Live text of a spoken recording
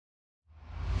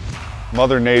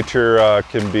Mother Nature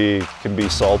can be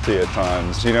salty at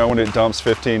times. You know, when it dumps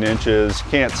 15 inches,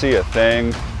 can't see a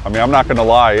thing. I mean, I'm not gonna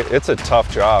lie, it's a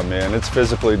tough job, man. It's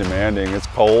physically demanding, it's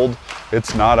cold,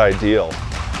 it's not ideal.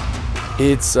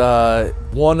 It's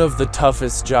one of the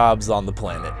toughest jobs on the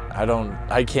planet.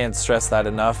 I can't stress that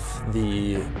enough.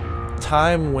 The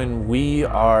time when we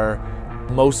are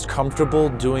most comfortable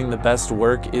doing the best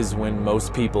work is when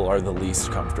most people are the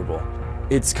least comfortable.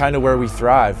 It's kind of where we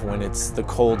thrive. When it's the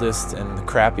coldest and the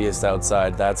crappiest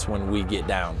outside, that's when we get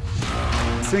down.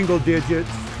 Single digits,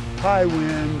 high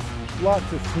winds, lots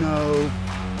of snow.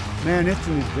 Man, it's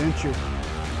an adventure.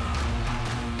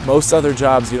 Most other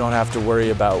jobs, you don't have to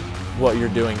worry about what you're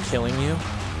doing killing you.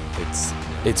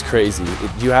 It's crazy.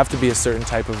 You have to be a certain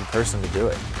type of a person to do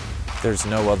it. There's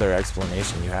no other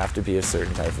explanation. You have to be a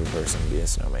certain type of person to be a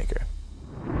snowmaker.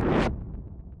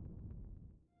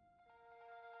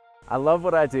 I love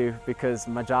what I do because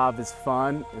my job is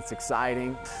fun, it's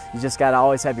exciting. You just gotta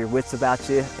always have your wits about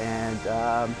you, and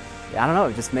I don't know,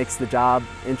 it just makes the job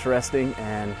interesting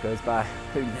and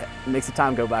makes the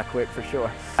time go by quick for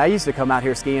sure. I used to come out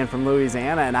here skiing from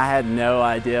Louisiana and I had no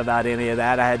idea about any of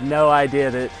that. I had no idea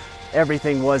that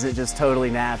everything wasn't just totally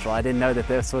natural. I didn't know that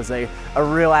this was a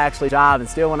real actually job, and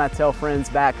still when I tell friends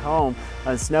back home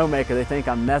on SNOWMAKER, they think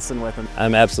I'm messing with them.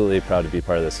 I'm absolutely proud to be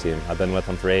part of this team. I've been with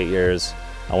them for 8 years.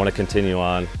 I want to continue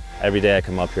on. Every day I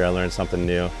come up here, I learn something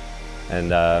new.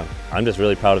 And I'm just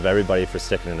really proud of everybody for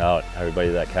sticking it out, everybody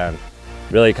that can.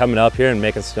 Really coming up here and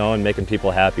making snow and making people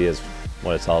happy is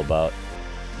what it's all about.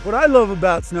 What I love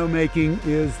about snowmaking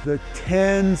is the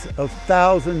tens of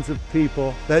thousands of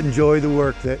people that enjoy the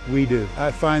work that we do.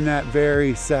 I find that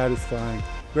very satisfying,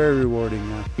 very rewarding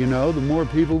now. You know, the more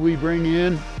people we bring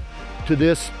in to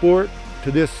this sport,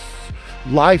 to this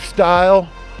lifestyle,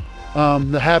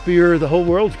 the happier the whole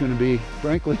world's going to be,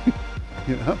 frankly,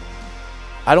 you know.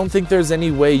 I don't think there's any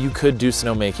way you could do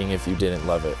snowmaking if you didn't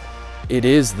love it. It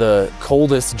is the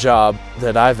coldest job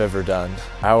that I've ever done.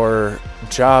 Our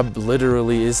job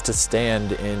literally is to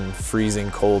stand in freezing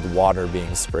cold water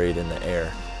being sprayed in the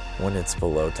air when it's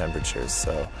below temperatures.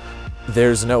 So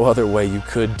there's no other way you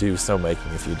could do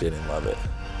snowmaking if you didn't love it.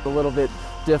 A little bit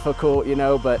difficult, you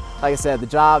know, but like I said, the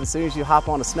job, as soon as you hop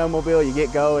on a snowmobile, you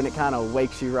get going, it kind of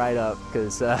wakes you right up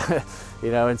because,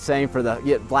 you know, and same for you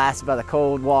get blasted by the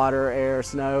cold water, air,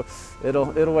 snow,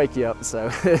 it'll wake you up, so.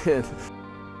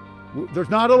 There's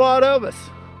not a lot of us.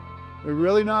 There's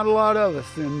really not a lot of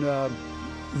us. And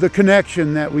the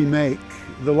connection that we make,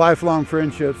 the lifelong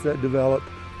friendships that develop,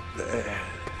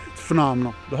 it's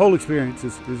phenomenal. The whole experience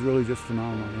is really just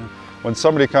phenomenal. Yeah. When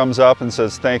somebody comes up and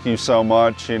says, thank you so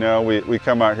much, you know, we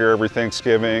come out here every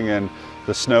Thanksgiving and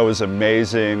the snow is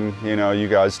amazing, you know, you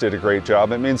guys did a great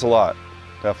job. It means a lot,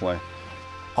 definitely.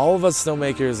 All of us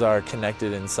snowmakers are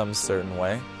connected in some certain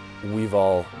way. We've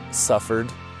all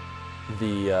suffered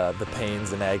the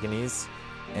pains and agonies,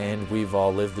 and we've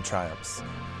all lived the triumphs.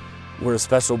 We're a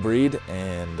special breed,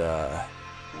 and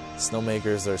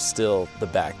snowmakers are still the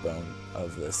backbone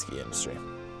of the ski industry.